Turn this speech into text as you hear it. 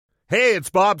Hey, it's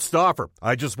Bob Stauffer.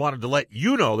 I just wanted to let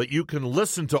you know that you can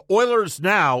listen to Oilers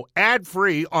Now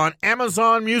ad-free on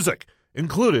Amazon Music,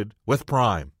 included with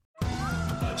Prime.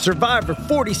 Survivor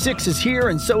 46 is here,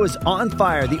 and so is On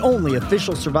Fire, the only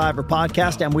official Survivor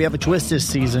podcast, and we have a twist this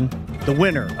season. The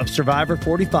winner of Survivor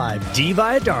 45, Dee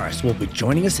Valladares, will be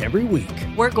joining us every week.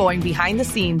 We're going behind the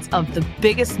scenes of the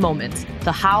biggest moments,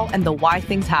 the how and the why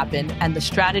things happen, and the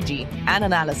strategy and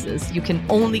analysis you can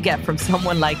only get from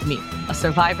someone like me, a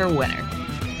Survivor winner.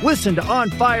 Listen to On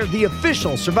Fire, the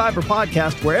official Survivor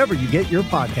podcast, wherever you get your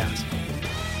podcast.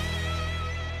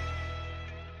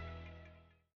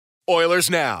 Oilers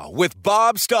Now with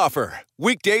Bob Stauffer.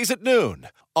 Weekdays at noon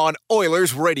on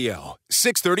Oilers Radio,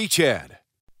 630 CHED.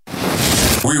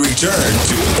 We return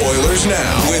to Oilers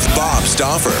Now with Bob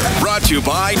Stauffer. Brought to you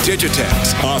by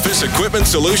Digitex. Office Equipment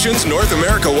Solutions North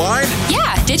America wide?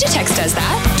 Yeah, Digitex does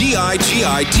that. DIGITEX.ca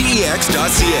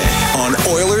on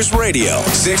Oilers Radio,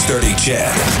 630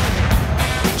 CHED.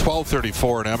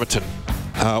 12:34 in Edmonton.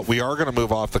 We are going to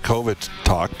move off the COVID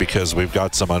talk because we've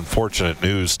got some unfortunate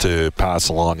news to pass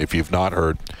along. If you've not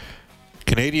heard,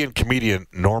 Canadian comedian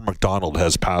Norm Macdonald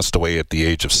has passed away at the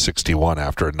age of 61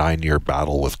 after a 9-year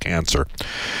battle with cancer.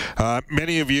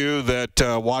 Many of you that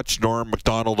watch Norm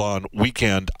Macdonald on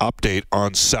Weekend Update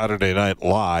on Saturday Night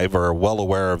Live are well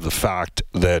aware of the fact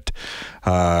that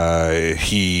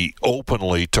he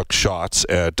openly took shots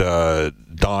at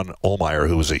Don Ohlmeyer,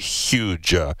 who was a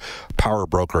huge power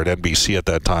broker at NBC at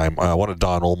that time, one of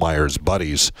Don Ohlmeyer's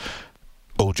buddies,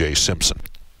 O.J. Simpson.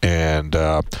 And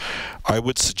I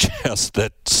would suggest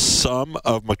that some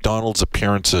of Macdonald's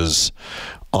appearances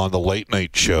on the late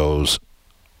night shows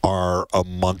are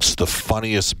amongst the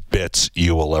funniest bits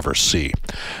you will ever see.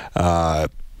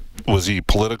 Was he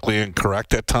politically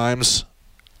incorrect at times?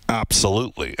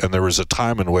 Absolutely. And there was a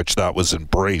time in which that was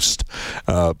embraced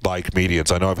by comedians.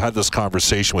 I know I've had this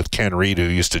conversation with Ken Reid, who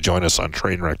used to join us on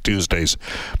Trainwreck Tuesdays,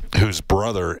 whose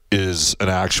brother is an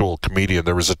actual comedian.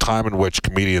 There was a time in which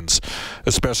comedians,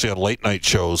 especially on late night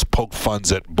shows, poked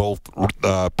funs at both,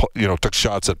 took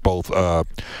shots at both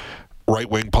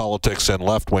right-wing politics and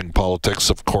left-wing politics.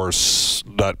 Of course,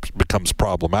 that becomes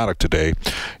problematic today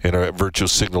in a virtue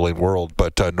signaling world.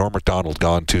 But Norm Macdonald,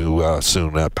 gone too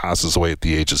soon, passes away at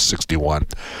the age of 61.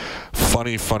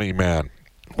 Funny man.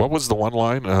 What was the one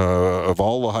line? Of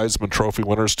all the Heisman Trophy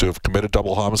winners to have committed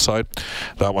double homicide?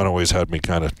 That one always had me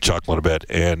kind of chuckling a bit.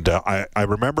 And I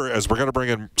remember, as we're going to bring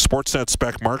in Sportsnet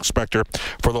spec Mark Spector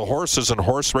for the Horses and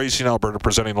Horse Racing Alberta,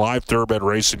 presenting live thoroughbred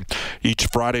racing each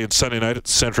Friday and Sunday night at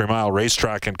the Century Mile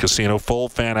Racetrack and Casino. Full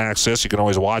fan access. You can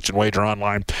always watch and wager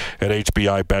online at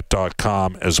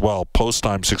hbibet.com as well. Post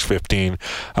time 6:15.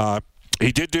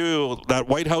 He did do that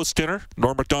White House dinner.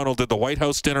 Norm Macdonald did the White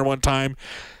House dinner one time.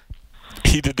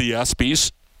 He did the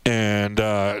ESPYs and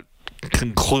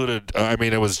concluded,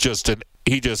 it was just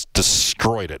he just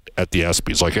destroyed it at the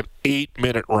ESPYs, like an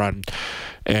 8-minute run,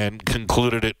 and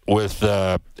concluded it with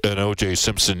an O.J.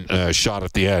 Simpson shot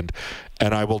at the end.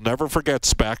 And I will never forget,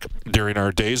 Spec, during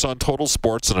our days on Total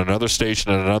Sports and another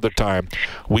station at another time,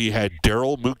 we had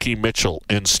Daryl Mookie Mitchell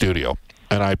in studio.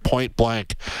 And I point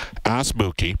blank asked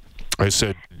Mookie, I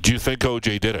said, do you think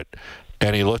O.J. did it?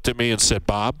 And he looked at me and said,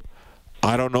 Bob,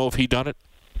 I don't know if he done it,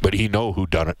 but he know who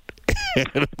done it.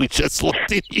 And we just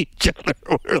looked at each other.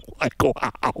 We're like,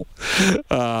 wow.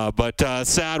 But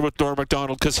sad with Norm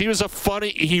Macdonald because he was a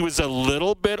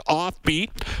little bit offbeat,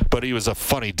 but he was a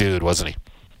funny dude, wasn't he?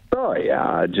 Oh,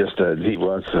 yeah, he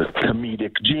was a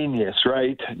comedic genius,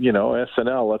 right?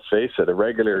 SNL, let's face it, a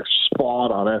regular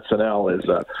spot on SNL is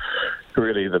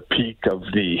really the peak of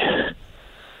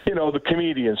the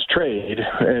comedian's trade,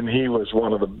 and he was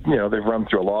one of the, they've run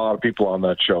through a lot of people on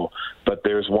that show, but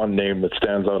there's one name that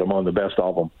stands out among the best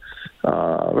of them.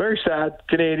 Very sad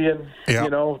Canadian, yeah.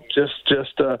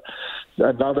 Just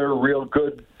another real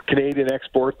good Canadian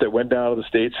export that went down to the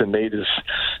States and made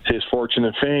his fortune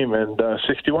and fame. And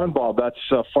 61, Bob, that's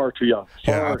far too young.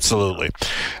 Yeah, absolutely.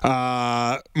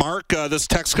 Mark, this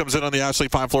text comes in on the Ashley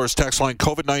Fine Floors text line.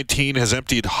 COVID-19 has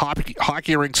emptied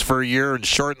hockey rinks for a year and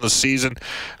shortened the season.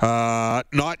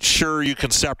 Not sure you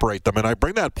can separate them. And I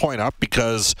bring that point up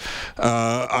because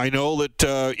I know that,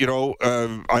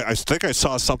 I think I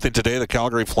saw something today. The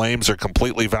Calgary Flames are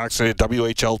completely vaccinated.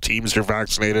 WHL teams are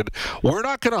vaccinated. We're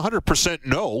not going to 100%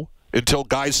 know until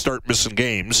guys start missing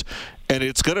games. and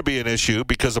it's going to be an issue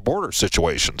because of border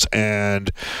situations,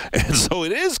 and so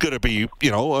it is going to be,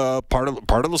 part of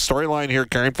the storyline here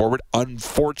carrying forward,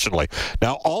 unfortunately.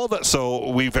 Now, all of that,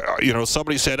 so we've,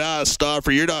 somebody said,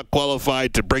 Stauffer, you're not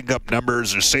qualified to bring up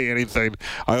numbers or say anything.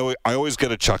 I always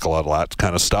get a chuckle out of that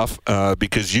kind of stuff,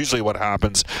 because usually what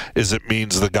happens is it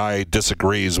means the guy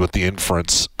disagrees with the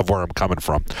inference of where I'm coming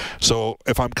from. So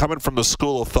if I'm coming from the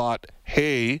school of thought,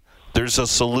 hey, there's a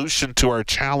solution to our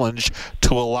challenge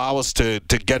to allow us to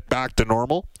get back to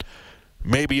normal,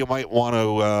 maybe you might want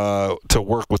to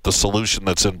work with the solution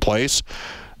that's in place.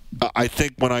 I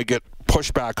think when I get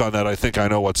pushback on that, I think I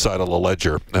know what side of the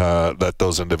ledger that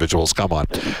those individuals come on.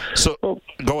 So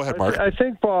go ahead, Mark. I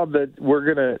think, Bob, that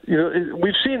we're going to,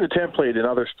 we've seen the template in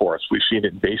other sports. We've seen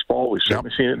it in baseball. We've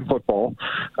certainly seen it in football.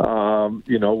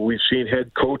 We've seen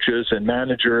head coaches and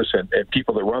managers and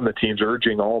people that run the teams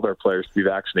urging all their players to be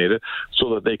vaccinated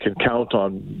so that they can count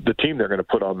on the team they're going to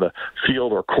put on the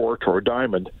field or court or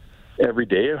diamond every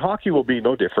day, and hockey will be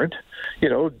no different.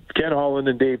 Ken Holland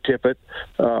and Dave Tippett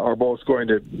are both going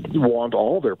to want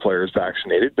all their players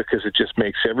vaccinated because it just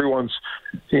makes everyone's,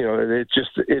 it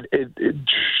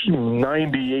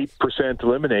 98%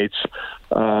 eliminates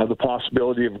the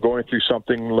possibility of going through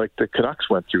something like the Canucks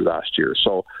went through last year.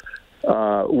 So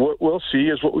what we'll see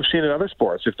is what we've seen in other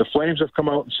sports. If the Flames have come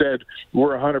out and said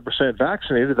we're 100%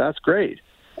 vaccinated, that's great.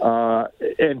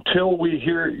 Until we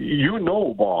hear,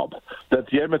 Bob, that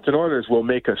the Edmonton Oilers will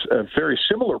make a very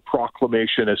similar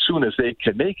proclamation as soon as they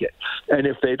can make it. And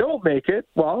if they don't make it,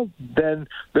 well, then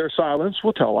their silence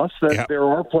will tell us that there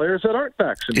are players that aren't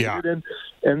vaccinated,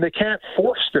 and they can't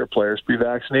force their players to be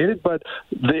vaccinated. But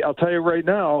I'll tell you right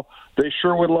now, they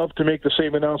sure would love to make the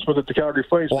same announcement that the Calgary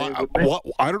Flames made.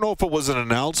 I don't know if it was an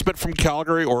announcement from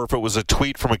Calgary or if it was a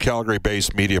tweet from a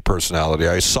Calgary-based media personality.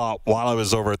 I saw it while I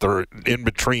was over at the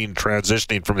in-between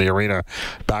transitioning from the arena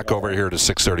back over here to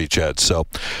 630 CHED. So,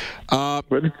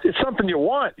 but it's something you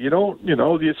want,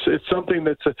 it's something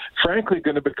that's frankly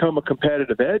going to become a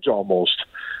competitive edge almost,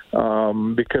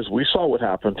 because we saw what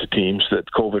happened to teams that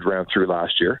COVID ran through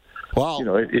last year. Well,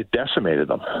 it decimated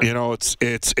them.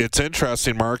 It's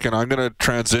interesting, Mark, and I'm going to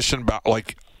transition back.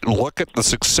 Look at the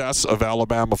success of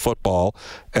Alabama football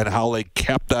and how they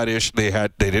kept that issue. They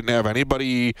didn't have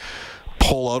anybody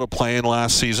pull out of playing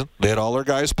last season. They had all their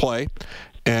guys play.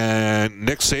 And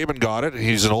Nick Saban got it.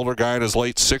 He's an older guy in his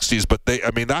late 60s, but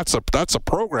that's a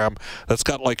program that's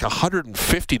got like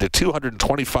 150 to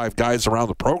 225 guys around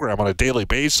the program on a daily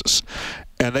basis,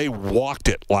 and they walked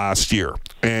it last year.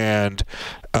 And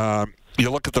you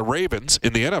look at the Ravens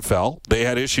in the NFL; they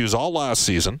had issues all last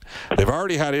season. They've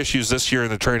already had issues this year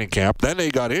in the training camp. Then they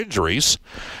got injuries,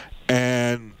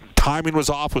 and timing was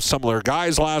off with some of their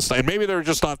guys last night. Maybe they're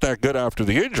just not that good after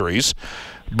the injuries,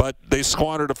 but they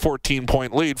squandered a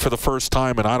 14-point lead for the first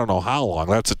time in I don't know how long.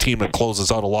 That's a team that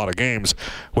closes out a lot of games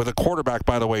with a quarterback,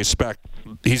 by the way,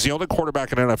 he's the only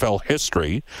quarterback in NFL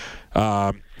history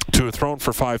to have thrown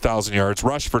for 5,000 yards,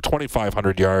 rushed for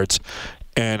 2,500 yards,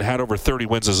 and had over 30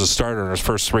 wins as a starter in his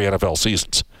first 3 NFL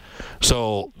seasons.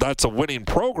 So that's a winning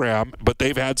program, but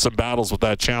they've had some battles with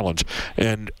that challenge.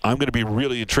 And I'm going to be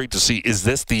really intrigued to see, is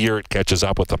this the year it catches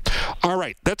up with them? All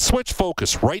right, let's switch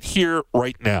focus right here,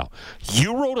 right now.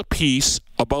 You wrote a piece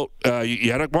about,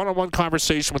 you had a one-on-one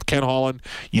conversation with Ken Holland.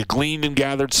 You gleaned and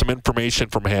gathered some information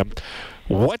from him.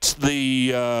 What's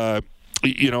the...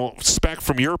 Spec,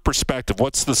 from your perspective,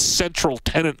 what's the central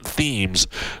tenant themes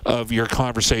of your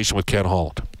conversation with Ken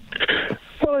Holland?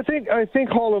 Well, I think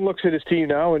Holland looks at his team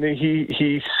now and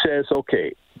he says,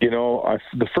 okay,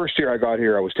 the first year I got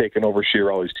here, I was taking over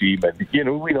Chiarelli's team,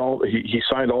 and we know he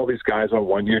signed all these guys on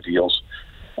 1-year deals.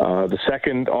 The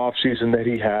second offseason that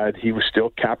he had, he was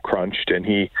still cap crunched, and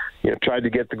he tried to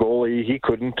get the goalie. He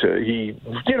couldn't. He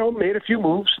made a few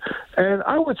moves. And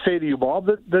I would say to you, Bob,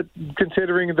 that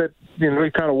considering that he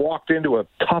kind of walked into a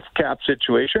tough cap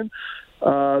situation,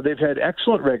 they've had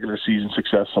excellent regular season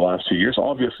success the last 2 years,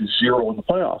 obviously 0 in the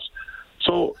playoffs.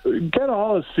 So Ken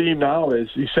Holland's theme now is,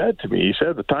 he said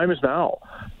the time is now.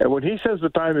 And when he says the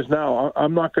time is now,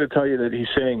 I'm not going to tell you that he's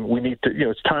saying we need to,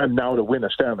 it's time now to win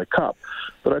a Stanley Cup.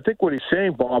 But I think what he's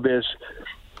saying, Bob, is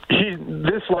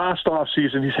this last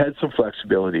offseason he's had some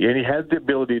flexibility, and he had the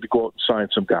ability to go out and sign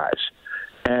some guys.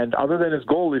 And other than his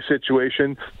goalie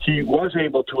situation, he was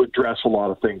able to address a lot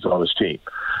of things on his team.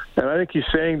 And I think he's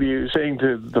saying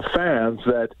to the fans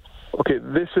that, okay,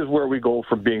 this is where we go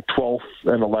from being 12th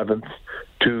and 11th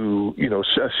to,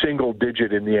 a single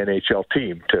digit in the NHL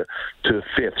team to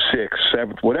 5th, 6th,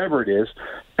 7th, whatever it is,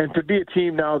 and to be a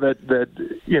team now that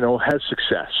has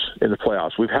success in the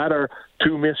playoffs. We've had our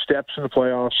 2 missteps in the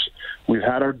playoffs. We've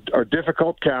had our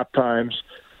difficult cap times.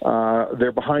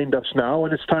 they're behind us now,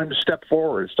 and it's time to step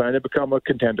forward. It's time to become a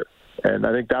contender. And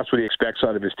I think that's what he expects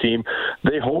out of his team.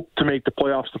 They hope to make the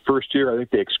playoffs the first year. I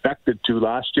think they expected to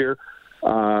last year.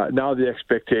 Now the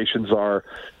expectations are,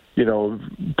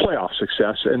 playoff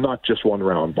success and not just one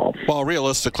round, Bob. Well,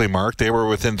 realistically, Mark, they were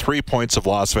within 3 points of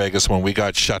Las Vegas when we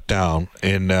got shut down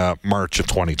in March of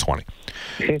 2020.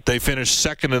 They finished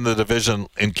second in the division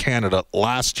in Canada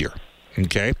last year.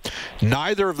 Okay?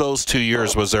 Neither of those 2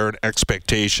 years was there an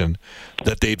expectation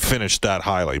that they'd finish that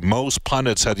highly. Most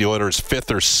pundits had the Oilers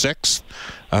 5th or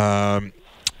 6th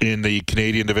in the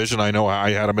Canadian division. I know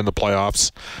I had them in the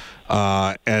playoffs.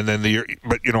 And then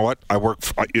but you know what? I work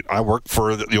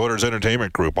for the Oilers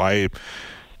Entertainment Group. I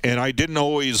didn't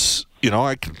always,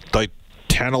 I could, like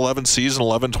 10, 11 season,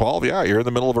 11, 12. Yeah, you're in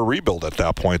the middle of a rebuild at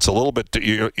that point. It's a little bit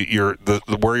you're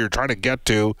where you're trying to get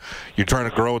to. You're trying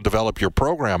to grow and develop your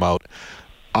program out.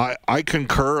 I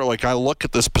concur. Like, I look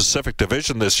at this Pacific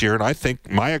Division this year, and I think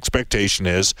my expectation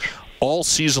is all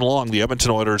season long the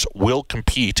Edmonton Oilers will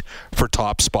compete for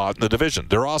top spot in the division.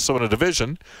 They're also in a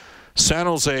division. San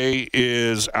Jose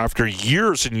is, after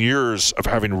years and years of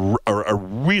having a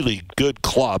really good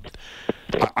club,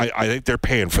 I think they're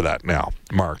paying for that now,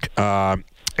 Mark.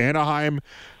 Anaheim,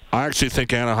 I actually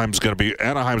think Anaheim's going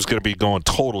to be going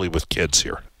totally with kids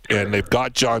here. And they've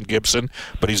got John Gibson,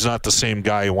 but he's not the same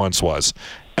guy he once was.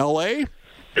 LA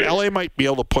might be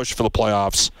able to push for the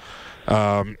playoffs.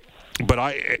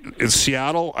 But in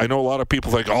Seattle, I know a lot of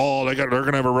people think, they're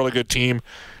going to have a really good team.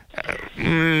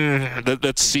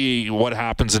 Let's see what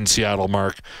happens in Seattle,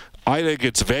 Mark. I think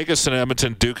it's Vegas and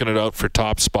Edmonton duking it out for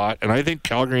top spot, and I think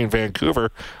Calgary and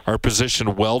Vancouver are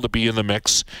positioned well to be in the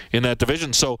mix in that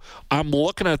division. So I'm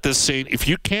looking at this saying, if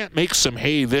you can't make some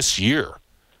hay this year,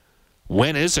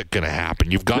 when is it going to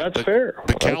happen? You've got the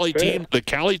Cali team. The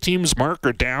Cali teams, Mark,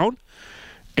 are down,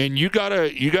 and you gotta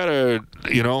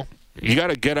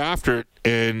get after it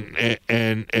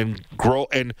and grow.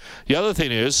 And the other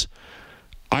thing is,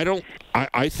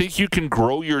 I think you can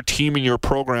grow your team and your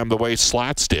program the way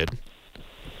Slats did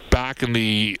back in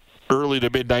the early to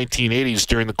mid 1980s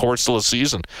during the course of the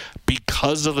season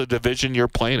because of the division you're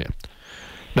playing in.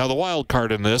 Now, the wild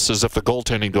card in this is if the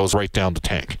goaltending goes right down the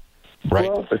tank, right?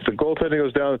 Well, if the goaltending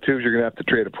goes down the tubes, you're going to have to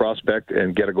trade a prospect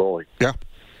and get a goalie. Yeah.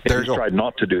 He tried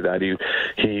not to do that.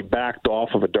 He backed off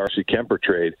of a Darcy Kemper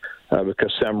trade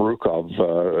because Samorukov,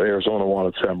 Arizona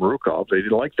wanted Samorukov. They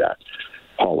didn't like that.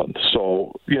 Holland.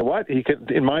 So, you know what?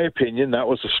 In my opinion, that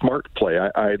was a smart play.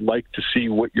 I'd like to see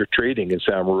what you're trading in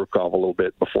Samorukov a little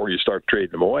bit before you start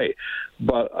trading them away.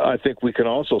 But I think we can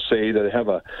also say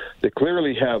that they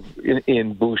clearly have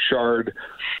in Bouchard,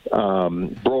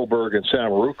 Broberg, and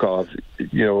Samorukov,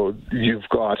 you've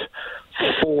got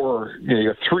you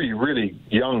got three really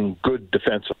young, good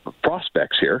defensive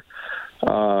prospects here.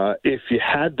 If you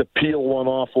had to peel one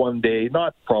off one day,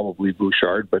 not probably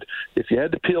Bouchard, but if you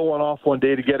had to peel one off one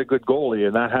day to get a good goalie,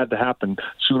 and that had to happen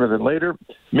sooner than later,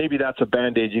 maybe that's a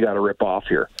Band-Aid you got to rip off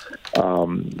here.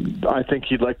 I think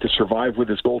he'd like to survive with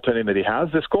his goaltending that he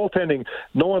has. This goaltending,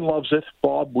 no one loves it.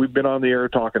 Bob, we've been on the air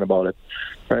talking about it.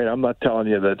 Right? I'm not telling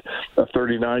you that a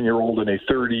 39-year-old and a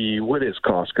 30, what is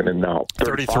Koskinen now?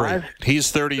 33.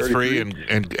 He's 33,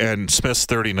 and Smith's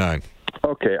 39.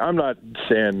 Okay, I'm not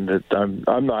saying that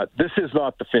I'm not. This is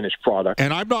not the finished product.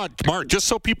 And I'm not, Mark. Just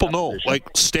so people know, like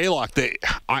Stalock,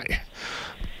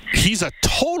 he's a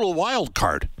total wild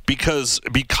card because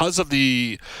of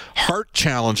the heart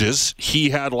challenges he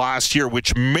had last year,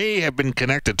 which may have been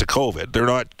connected to COVID. They're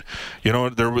not,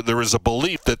 there was a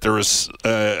belief that there was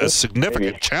a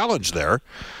significant challenge there.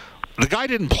 The guy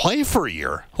didn't play for a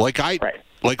year. Like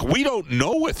we don't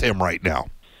know with him right now.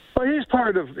 Well, he's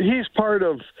part of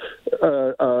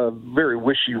a very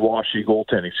wishy-washy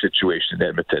goaltending situation in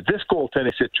Edmonton. This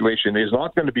goaltending situation is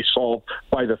not going to be solved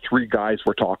by the three guys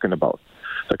we're talking about.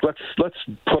 Like, let's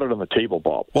put it on the table,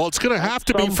 Bob. Well, it's going to have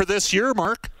to be for this year,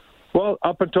 Mark. Well,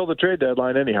 up until the trade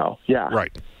deadline, anyhow. Yeah.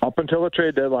 Right. Up until the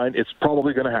trade deadline, it's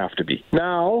probably going to have to be.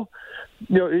 Now,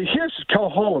 here's Cal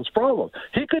Holland's problem.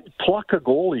 He could pluck a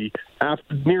goalie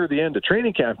near the end of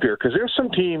training camp here because there's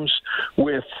some teams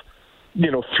with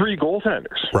three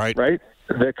goaltenders, right?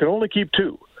 That can only keep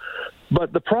two.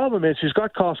 But the problem is he's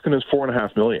got Koskinen's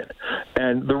 $4.5 million,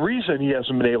 and the reason he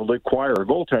hasn't been able to acquire a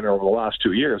goaltender over the last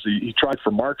 2 years, he tried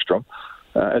for Markstrom,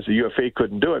 as a UFA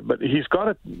couldn't do it, but he's got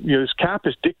to, his cap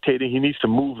is dictating he needs to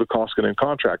move the Koskinen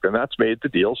contract, and that's made the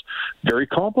deals very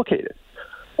complicated.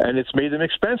 And it's made them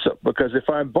expensive because if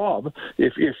I'm Bob,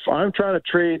 if I'm trying to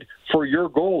trade for your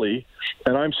goalie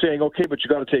and I'm saying, okay, but you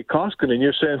got to take Koskinen,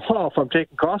 you're saying, well, if I'm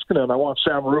taking Koskinen, I want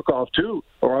Samorukov too,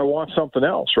 or I want something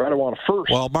else, right? I want a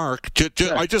first. Well, Mark,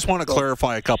 I just want to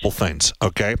clarify a couple things,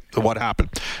 okay? What happened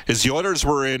is the Oilers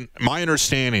were in, my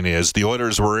understanding is the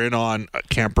Oilers were in on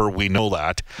Kemper, we know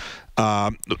that.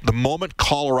 The moment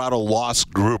Colorado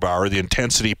lost Grubauer, the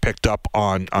intensity picked up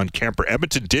on Kemper.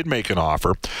 Edmonton did make an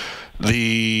offer.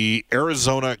 The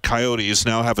Arizona Coyotes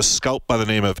now have a scout by the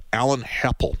name of Alan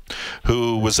Heppel,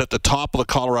 who was at the top of the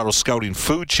Colorado scouting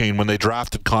food chain when they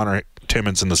drafted Connor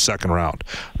Timmins in the second round.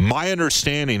 My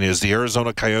understanding is the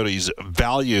Arizona Coyotes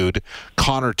valued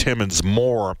Connor Timmins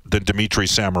more than Dmitry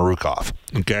Samorukov.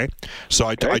 Okay? So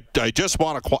I just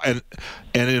want to...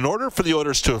 And in order for the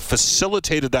Oilers to have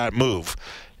facilitated that move,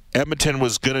 Edmonton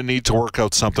was going to need to work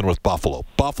out something with Buffalo.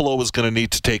 Buffalo was going to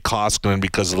need to take Koskinen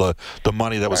because of the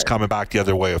money that was coming back the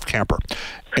other way of Kemper.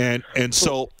 And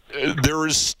so there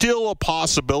is still a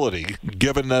possibility,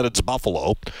 given that it's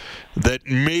Buffalo, that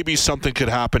maybe something could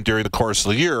happen during the course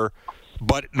of the year.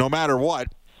 But no matter what,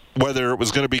 whether it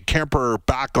was going to be Kemper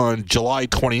back on July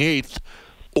 28th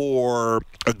or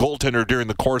a goaltender during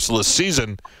the course of the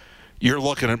season, you're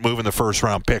looking at moving the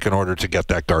first-round pick in order to get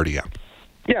that Guardian.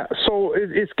 Yeah, so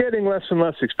it's getting less and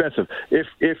less expensive. If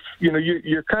you know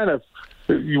you're kind of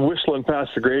whistling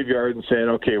past the graveyard and saying,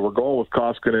 okay, we're going with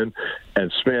Koskinen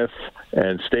and Smith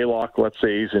and Stalock, let's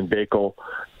say he's in Bakel,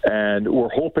 and we're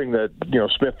hoping that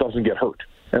Smith doesn't get hurt.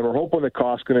 And we're hoping that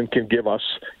Koskinen can give us,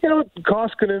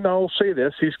 Koskinen, I'll say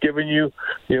this, he's given you,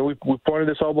 we pointed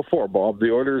this out before, Bob,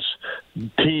 the Oilers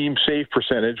team save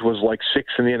percentage was like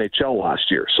 6th in the NHL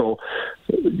last year. So,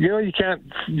 you can't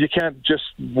just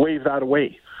wave that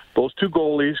away. Those two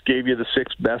goalies gave you the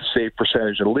 6th best save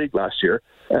percentage in the league last year.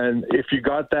 And if you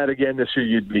got that again this year,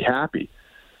 you'd be happy.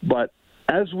 But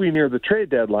as we near the trade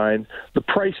deadline, the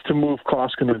price to move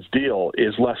Koskinen's deal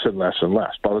is less and less and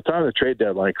less. By the time the trade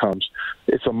deadline comes,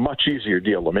 it's a much easier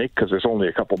deal to make because there's only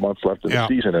a couple months left in the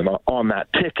season and on that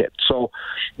ticket. So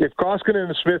if Koskinen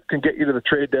and Smith can get you to the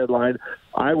trade deadline,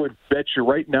 I would bet you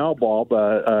right now, Bob,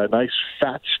 a nice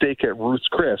fat steak at Ruth's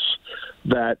Chris,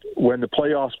 that when the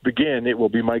playoffs begin, it will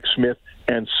be Mike Smith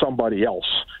and somebody else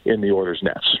in the Oilers'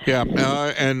 nets. Yeah,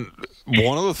 and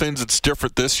one of the things that's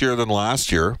different this year than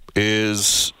last year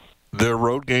is the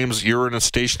road games, you're in a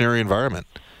stationary environment,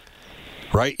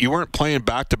 right? You weren't playing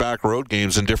back-to-back road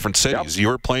games in different cities. Yep. You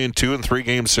were playing 2- and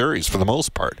 3-game series for the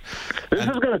most part. This is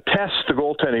going to test the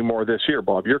goaltending more this year,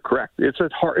 Bob. You're correct. It's a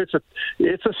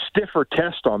stiffer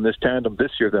test on this tandem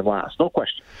this year than last, no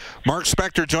question. Mark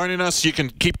Spector joining us. You can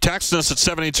keep texting us at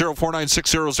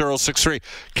 780-496-0063.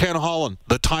 Ken Holland,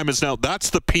 the time is now. That's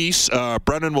the piece.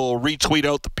 Brendan will retweet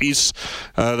out the piece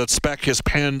that Spec has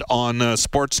penned on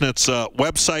Sportsnet's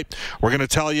website. We're going to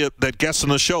tell you that guests on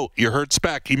the show, you heard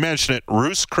Spec, he mentioned it,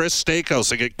 Ruth's Chris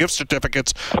Steakhouse. They get gift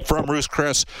certificates from Ruth's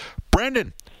Chris.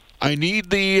 Brendan, I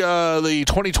need the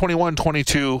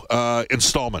 2021-22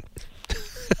 installment.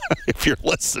 If you're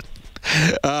listening.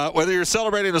 Whether you're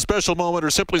celebrating a special moment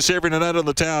or simply savoring a night on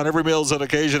the town, every meal is an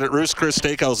occasion at Ruth's Chris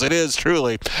Steakhouse. It is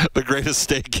truly the greatest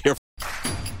steak gift.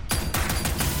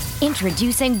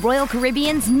 Introducing Royal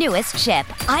Caribbean's newest ship,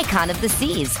 Icon of the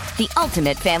Seas, the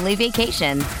ultimate family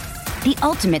vacation. The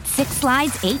ultimate 6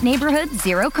 slides, 8 neighborhoods,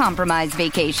 0 compromise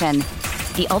vacation.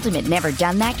 The ultimate never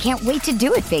done that, can't wait to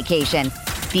do it vacation.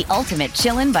 The ultimate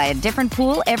chillin' by a different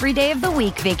pool every day of the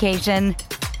week vacation.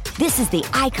 This is the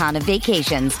Icon of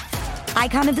vacations.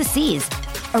 Icon of the Seas,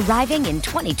 arriving in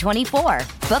 2024.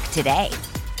 Book today.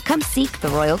 Come seek the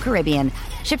Royal Caribbean.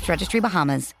 Ships Registry,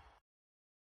 Bahamas.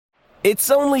 It's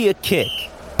only a kick,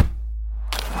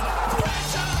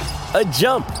 a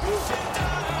jump,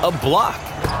 a block.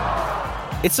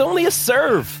 It's only a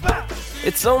serve.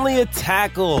 It's only a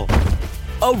tackle,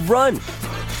 a run.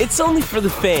 It's only for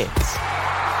the fans.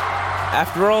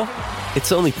 After all,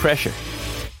 it's only pressure.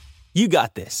 You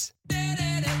got this.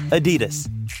 Adidas.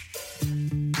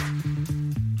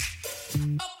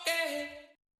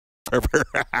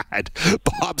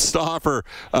 Bob Stauffer,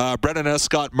 Brendan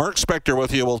Escott, Mark Spector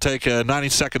with you. We'll take a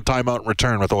 90-second timeout and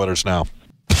return with Oilers Now.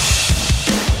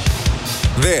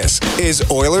 This is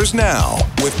Oilers Now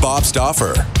with Bob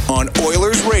Stauffer on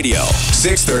Oilers Radio,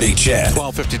 630 CHED.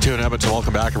 12:52 in Edmonton.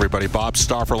 Welcome back, everybody. Bob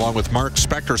Stauffer along with Mark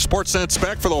Spector. Sportsnet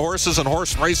Spec for the horses and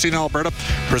horse racing Alberta.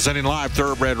 Presenting live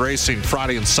thoroughbred racing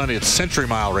Friday and Sunday at Century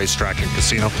Mile Racetrack and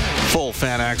Casino. Full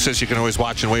fan access. You can always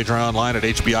watch and wager online at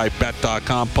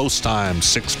hbibet.com. Post time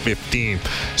 6:15.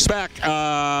 Spec,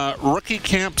 rookie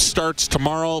camp starts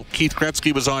tomorrow. Keith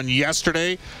Gretzky was on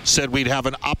yesterday. Said we'd have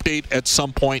an update at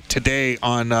some point today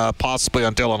on possibly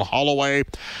on Dylan Holloway.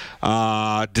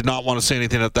 Did not want to say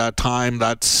anything at that time.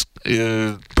 That's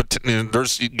but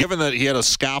given that he had a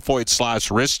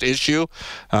scaphoid/wrist issue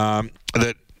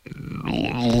that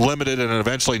limited and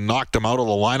eventually knocked him out of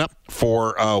the lineup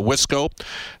for Wisco,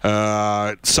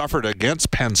 suffered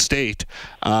against Penn State.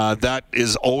 That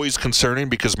is always concerning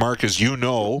because, Mark, as you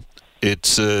know,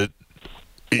 it's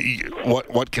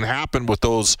what can happen with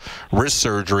those wrist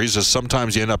surgeries is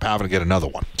sometimes you end up having to get another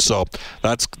one. So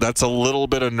that's a little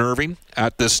bit unnerving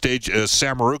at this stage.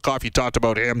 Sam Marukov, you talked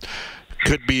about him,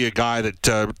 could be a guy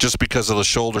that just because of the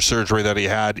shoulder surgery that he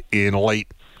had in late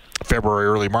February,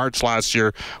 early March last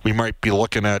year, we might be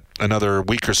looking at another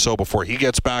week or so before he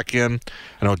gets back in.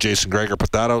 I know Jason Gregor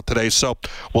put that out today. So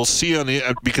we'll see on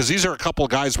the because these are a couple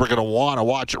of guys we're going to want to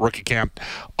watch at rookie camp.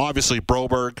 Obviously,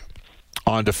 Broberg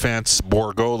on defense,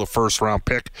 Bourgault, the first-round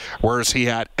pick. Where is he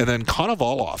at? And then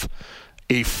Konovalov,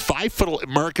 a 5-foot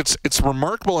Mark. It's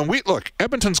remarkable. And look,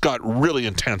 Edmonton's got really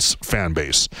intense fan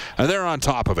base, and they're on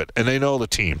top of it, and they know the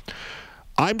team.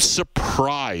 I'm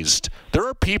surprised. There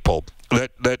are people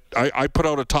that I put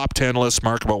out a top 10 list,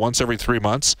 Mark, about once every 3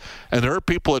 months, and there are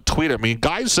people that tweet at me,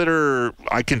 guys that are,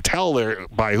 I can tell they're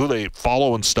by who they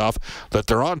follow and stuff, that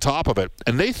they're on top of it,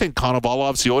 and they think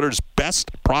Konovalov's the Oilers' best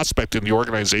prospect in the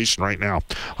organization right now.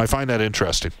 I find that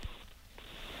interesting.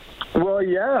 Well,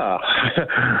 yeah.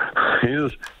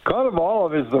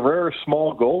 Konovalov is the rare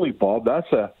small goalie, Bob.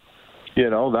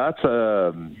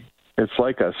 It's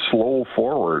like a slow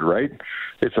forward, right?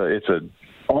 It's a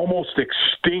almost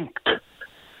extinct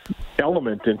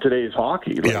element in today's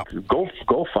hockey. Like, go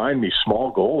find me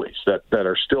small goalies that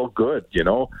are still good.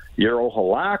 Yaro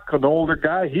Halak, an older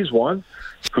guy, he's one.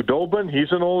 Khudobin,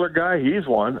 he's an older guy, he's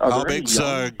one. How big's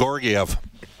Gorgiev?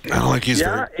 I don't think he's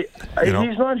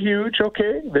he's not huge.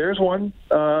 Okay, there's one.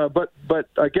 But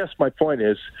I guess my point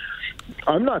is,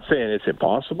 I'm not saying it's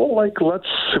impossible. Like, let's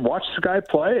watch the guy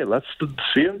play. Let's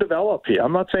see him develop.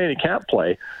 I'm not saying he can't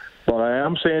play, but I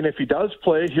am saying if he does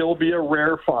play, he'll be a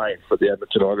rare find for the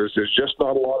Edmonton Oilers. There's just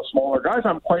not a lot of smaller guys.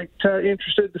 I'm quite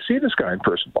interested to see this guy in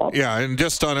person, Bob. Yeah, and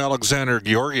just on Alexander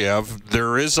Georgiev,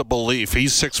 there is a belief,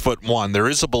 he's 6'1", there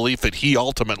is a belief that he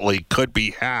ultimately could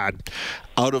be had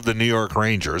out of the New York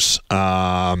Rangers.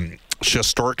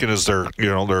 Shesterkin is their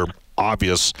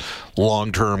obvious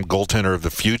long-term goaltender of the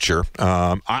future.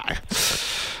 I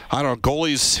don't know,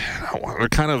 goalies, they're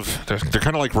kind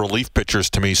of like relief pitchers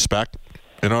to me, Spec.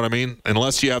 You know what I mean?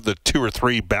 Unless you have the 2 or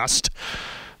 3 best,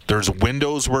 there's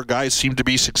windows where guys seem to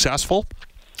be successful.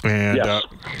 And, yes.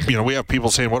 We have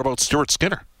people saying, what about Stuart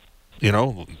Skinner?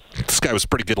 This guy was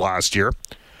pretty good last year.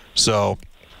 So.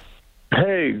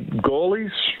 Hey, goalies,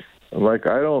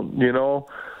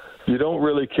 you don't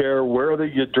really care where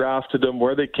you drafted them,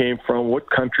 where they came from, what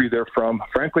country they're from,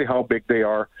 frankly, how big they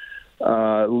are.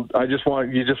 You just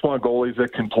want goalies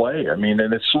that can play. I mean,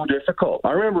 and it's so difficult.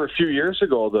 I remember a few years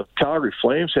ago, the Calgary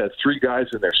Flames had 3 guys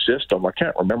in their system. I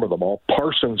can't remember them all.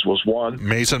 Parsons was one.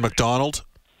 Mason McDonald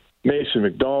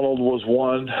was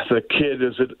one. The kid,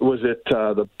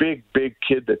 the big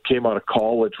kid that came out of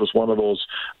college was one of those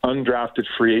undrafted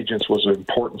free agents, was an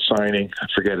important signing. I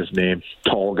forget his name.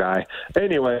 Tall guy.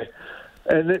 Anyway.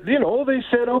 And, they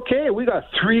said, okay, we got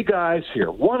 3 guys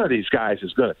here. One of these guys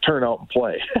is going to turn out and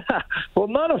play. Well,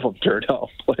 none of them turned out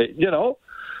and play,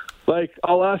 Like,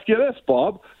 I'll ask you this,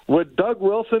 Bob. Would Doug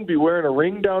Wilson be wearing a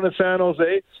ring down in San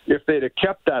Jose if they'd have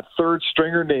kept that third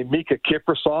stringer named Mika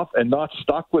Kiprasov and not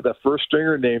stuck with a first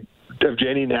stringer named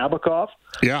Evgeny Nabokov?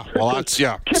 Yeah, well,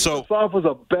 Kiprasov was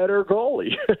a better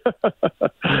goalie.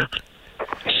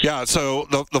 Yeah, so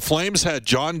the Flames had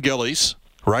John Gillies.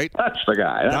 Right? That's the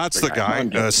guy. That's the guy.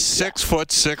 A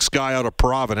 6'6" guy out of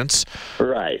Providence.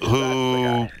 Right.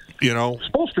 Who,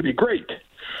 supposed to be great.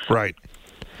 Right.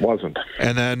 Wasn't.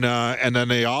 And then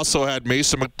they also had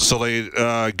Mason. So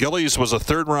Gillies was a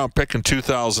 3rd-round pick in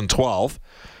 2012.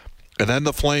 And then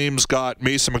the Flames got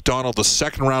Mason McDonald the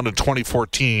 2nd round in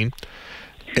 2014.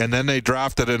 And then they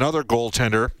drafted another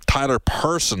goaltender, Tyler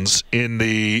Parsons, in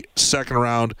the 2nd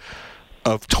round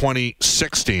of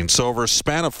 2016. So over a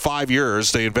span of 5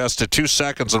 years, they invested 2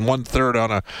 seconds and 1/3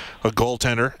 on a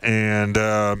goaltender. And,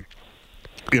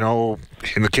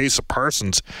 in the case of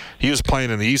Parsons, he was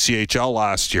playing in the ECHL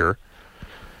last year.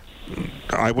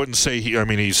 I wouldn't say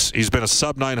he's been a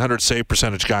sub 900 save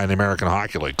percentage guy in the American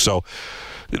Hockey League. So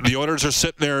the Oilers are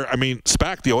sitting there.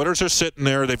 Spec, the Oilers are sitting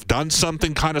there. They've done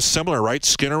something kind of similar, right?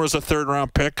 Skinner was a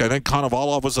third-round pick. I think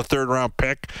Konovalov was a third-round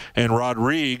pick. And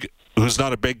Rodrigue, who's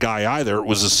not a big guy either,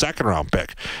 was a second-round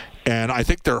pick. And I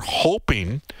think they're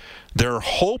hoping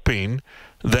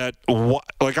that,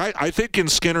 I think in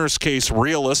Skinner's case,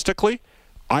 realistically,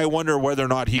 I wonder whether or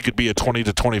not he could be a 20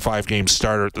 to 25 game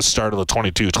starter at the start of the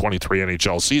 22-23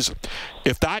 NHL season.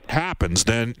 If that happens,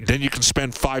 then you can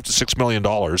spend $5 to $6 million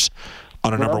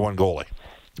on a number one goalie.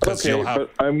 Because you'll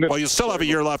still have a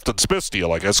year left on Smith's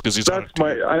deal, I guess, because he's on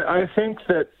I think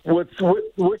that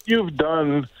what you've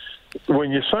done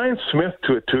when you sign Smith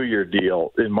to a 2-year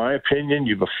deal, in my opinion,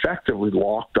 you've effectively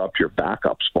locked up your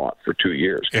backup spot for 2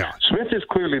 years. Yeah. Smith is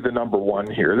clearly the number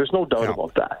one here. There's no doubt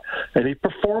about that. And he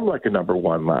performed like a number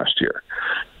one last year.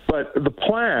 But the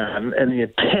plan and the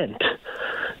intent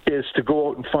is to go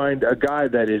out and find a guy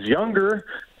that is younger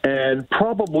and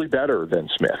probably better than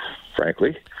Smith,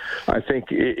 frankly. I think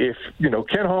if,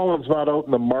 Ken Holland's not out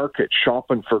in the market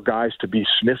shopping for guys to be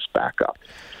Smith's backup.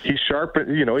 He's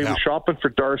shopping, he was shopping for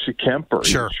Darcy Kemper.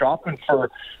 Sure. He was shopping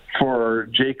for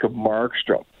Jacob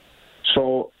Markstrom.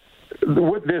 So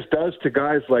what this does to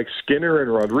guys like Skinner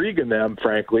and Rodrigue and them,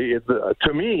 frankly,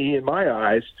 to me, in my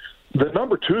eyes, the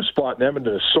number 2 spot in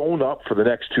Edmonton is sewn up for the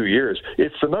next 2 years.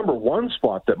 It's the number 1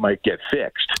 spot that might get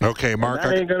fixed. Okay, Mark.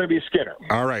 And that ain't going to be Skinner.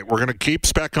 All right, we're going to keep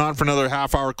Spec on for another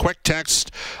half hour. Quick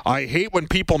text. I hate when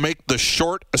people make the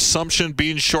short assumption.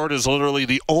 Being short is literally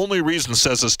the only reason,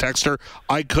 says this texter,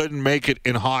 I couldn't make it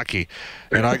in hockey.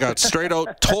 And I got straight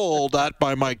out told that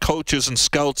by my coaches and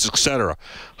scouts, etc.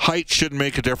 Height shouldn't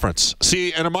make a difference.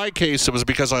 See, and in my case, it was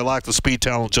because I lacked the speed,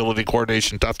 talent, agility,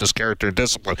 coordination, toughness, character, and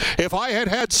discipline. If I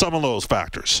had some of those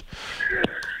factors,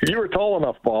 you were tall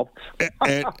enough, Bob.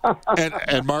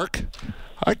 And Mark,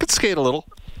 I could skate a little.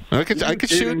 I could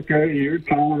shoot. Okay, you're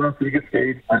tall enough, you could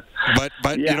skate.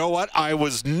 But you know what? I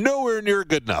was nowhere near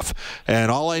good enough.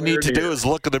 And all I need to do is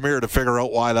look in the mirror to figure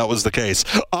out why that was the case.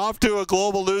 Off to a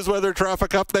global news weather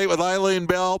traffic update with Eileen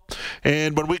Bell.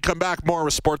 And when we come back, more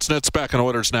with Sportsnet Spec and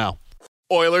Oilers Now.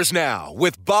 Oilers Now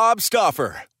with Bob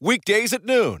Stauffer. Weekdays at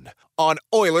noon on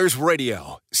Oilers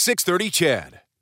Radio, 630 CHED.